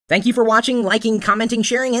Thank you for watching, liking, commenting,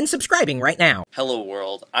 sharing, and subscribing right now. Hello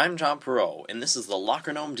world, I'm John Pirillo, and this is the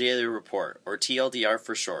Locker Gnome Daily Report, or TLDR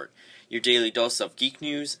for short. Your daily dose of geek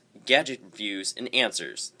news, gadget reviews, and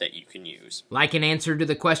answers that you can use. Like an answer to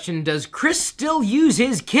the question, does Chris still use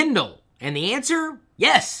his Kindle? And the answer,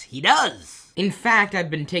 yes, he does. In fact, I've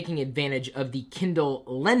been taking advantage of the Kindle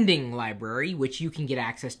lending library, which you can get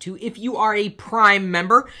access to if you are a Prime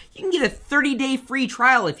member. You can get a 30-day free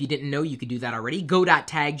trial if you didn't know you could do that already.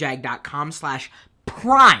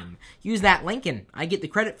 go.tagjag.com/prime. Use that link and I get the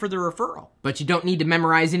credit for the referral. But you don't need to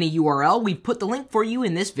memorize any URL. We've put the link for you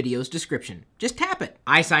in this video's description. Just tap it.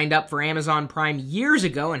 I signed up for Amazon Prime years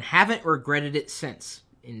ago and haven't regretted it since.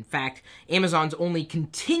 In fact, Amazon's only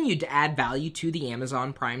continued to add value to the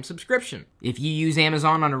Amazon Prime subscription. If you use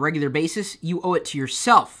Amazon on a regular basis, you owe it to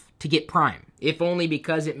yourself to get Prime, if only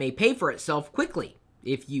because it may pay for itself quickly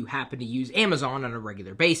if you happen to use Amazon on a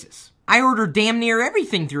regular basis. I order damn near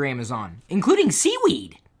everything through Amazon, including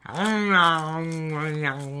seaweed. Now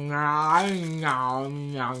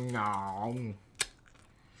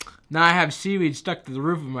I have seaweed stuck to the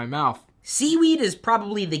roof of my mouth. Seaweed is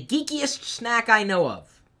probably the geekiest snack I know of.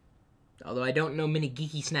 Although I don't know many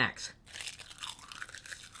geeky snacks.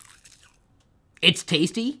 It's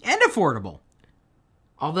tasty and affordable.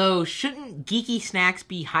 Although, shouldn't geeky snacks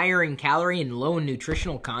be higher in calorie and low in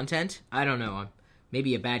nutritional content? I don't know, I'm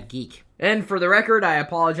maybe a bad geek. And for the record, I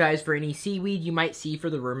apologize for any seaweed you might see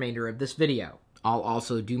for the remainder of this video. I'll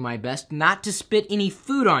also do my best not to spit any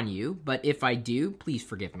food on you, but if I do, please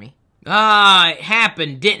forgive me. Ah, it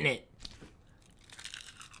happened, didn't it?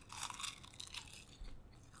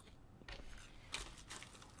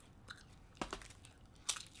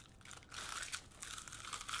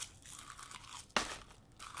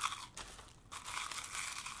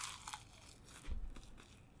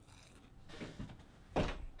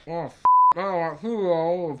 Oh,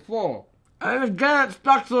 I just got it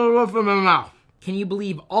stuck to the roof of my mouth. Can you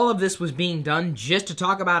believe all of this was being done just to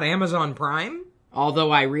talk about Amazon Prime?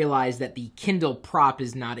 Although I realize that the Kindle prop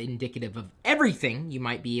is not indicative of everything you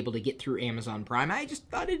might be able to get through Amazon Prime, I just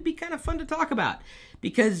thought it'd be kind of fun to talk about.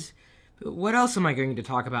 Because what else am I going to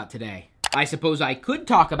talk about today? I suppose I could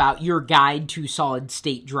talk about your guide to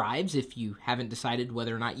solid-state drives if you haven't decided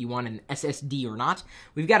whether or not you want an SSD or not.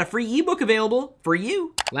 We've got a free ebook available for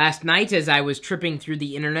you. Last night, as I was tripping through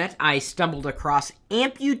the internet, I stumbled across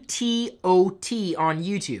Amputee OT on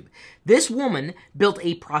YouTube. This woman built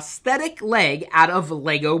a prosthetic leg out of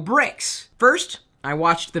Lego bricks. First, I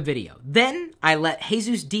watched the video. Then, I let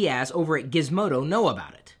Jesus Diaz over at Gizmodo know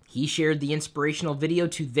about it. He shared the inspirational video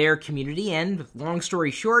to their community, and long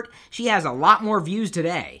story short, she has a lot more views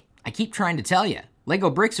today. I keep trying to tell you, Lego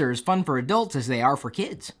bricks are as fun for adults as they are for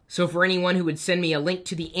kids. So for anyone who would send me a link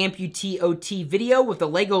to the Amputee OT video with the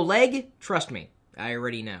LEGOleg, trust me, I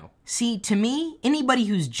already know. See, to me, anybody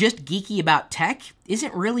who's just geeky about tech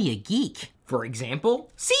isn't really a geek. For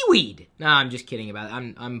example, seaweed. Nah, I'm just kidding about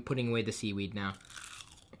it. I'm putting away the seaweed now.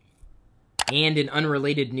 And in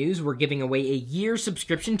unrelated news, we're giving away a year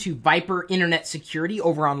subscription to VIPRE Internet Security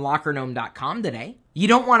over on LockerGnome.com today. You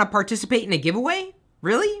don't want to participate in a giveaway?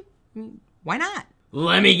 Really? Why not?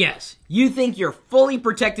 Let me guess. You think you're fully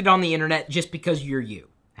protected on the internet just because you're you.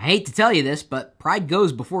 I hate to tell you this, but pride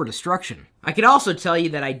goes before destruction. I could also tell you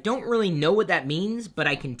that I don't really know what that means, but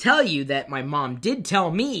I can tell you that my mom did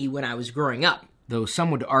tell me when I was growing up. Though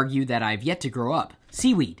some would argue that I've yet to grow up.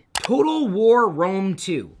 Seaweed. Total War Rome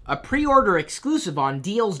 2, a pre-order exclusive on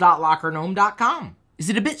deals.lockergnome.com. Is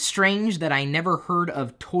it a bit strange that I never heard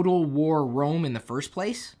of Total War Rome in the first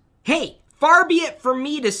place? Hey, far be it from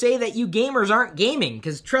me to say that you gamers aren't gaming,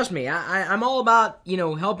 because trust me, I'm all about,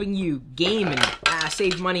 helping you game and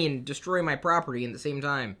save money and destroy my property at the same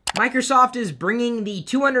time. Microsoft is bringing the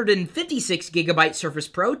 256GB Surface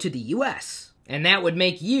Pro to the US, and that would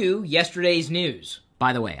make you yesterday's news.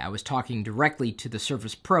 By the way, I was talking directly to the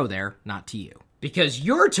Surface Pro there, not to you. Because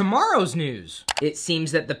you're tomorrow's news. It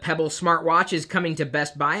seems that the Pebble smartwatch is coming to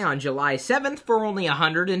Best Buy on July 7th for only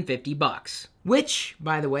 $150. Which,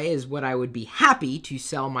 by the way, is what I would be happy to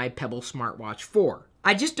sell my Pebble smartwatch for.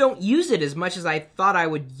 I just don't use it as much as I thought I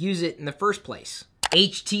would use it in the first place.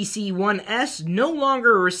 HTC One S no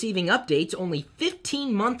longer receiving updates only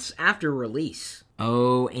 15 months after release.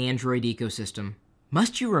 Oh, Android ecosystem.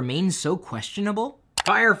 Must you remain so questionable?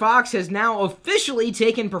 Firefox has now officially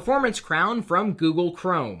taken performance crown from Google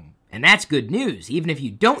Chrome. And that's good news, even if you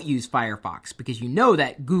don't use Firefox, because you know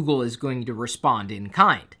that Google is going to respond in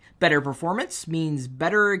kind. Better performance means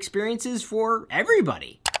better experiences for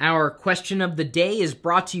everybody. Our question of the day is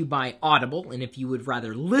brought to you by Audible, and if you would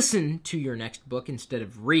rather listen to your next book instead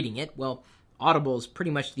of reading it, well, Audible is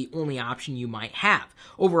pretty much the only option you might have.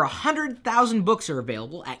 Over 100,000 books are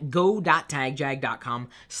available at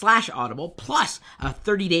go.tagjag.com/audible, plus a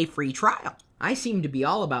 30-day free trial. I seem to be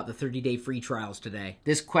all about the 30-day free trials today.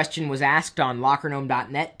 This question was asked on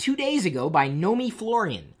lockergnome.net 2 days ago by Nomi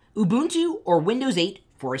Florian. Ubuntu or Windows 8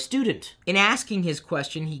 for a student? In asking his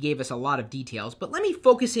question, he gave us a lot of details, but let me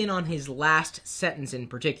focus in on his last sentence in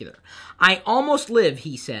particular. I almost live,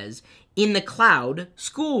 he says, in the cloud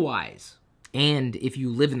school-wise. And if you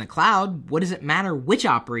live in the cloud, what does it matter which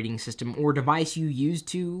operating system or device you use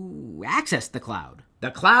to access the cloud?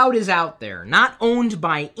 The cloud is out there, not owned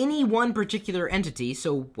by any one particular entity,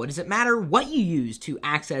 so what does it matter what you use to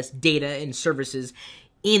access data and services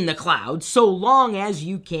in the cloud, so long as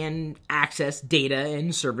you can access data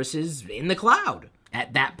and services in the cloud?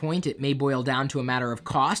 At that point, it may boil down to a matter of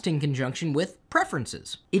cost in conjunction with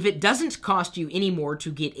preferences. If it doesn't cost you any more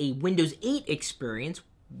to get a Windows 8 experience,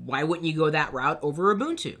 why wouldn't you go that route over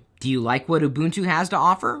Ubuntu? Do you like what Ubuntu has to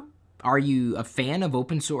offer? Are you a fan of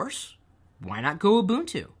open source? Why not go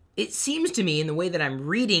Ubuntu? It seems to me, in the way that I'm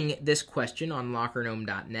reading this question on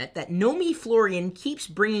lockergnome.net, that Nomi Florian keeps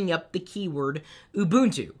bringing up the keyword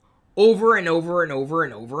Ubuntu over and over and over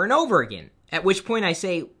and over and over again. At which point I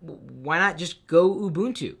say, why not just go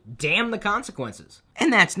Ubuntu? Damn the consequences.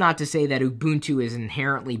 And that's not to say that Ubuntu is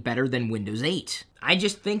inherently better than Windows 8. I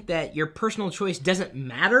just think that your personal choice doesn't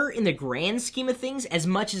matter in the grand scheme of things as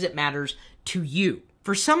much as it matters to you.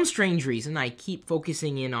 For some strange reason, I keep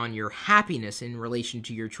focusing in on your happiness in relation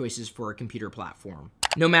to your choices for a computer platform.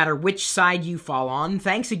 No matter which side you fall on,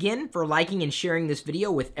 thanks again for liking and sharing this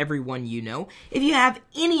video with everyone you know. If you have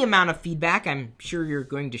any amount of feedback, I'm sure you're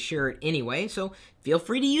going to share it anyway, so feel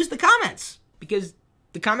free to use the comments, because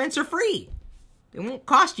the comments are free. They won't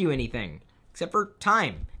cost you anything, except for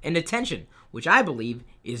time and attention, which I believe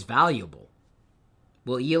is valuable.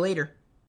 We'll see you later.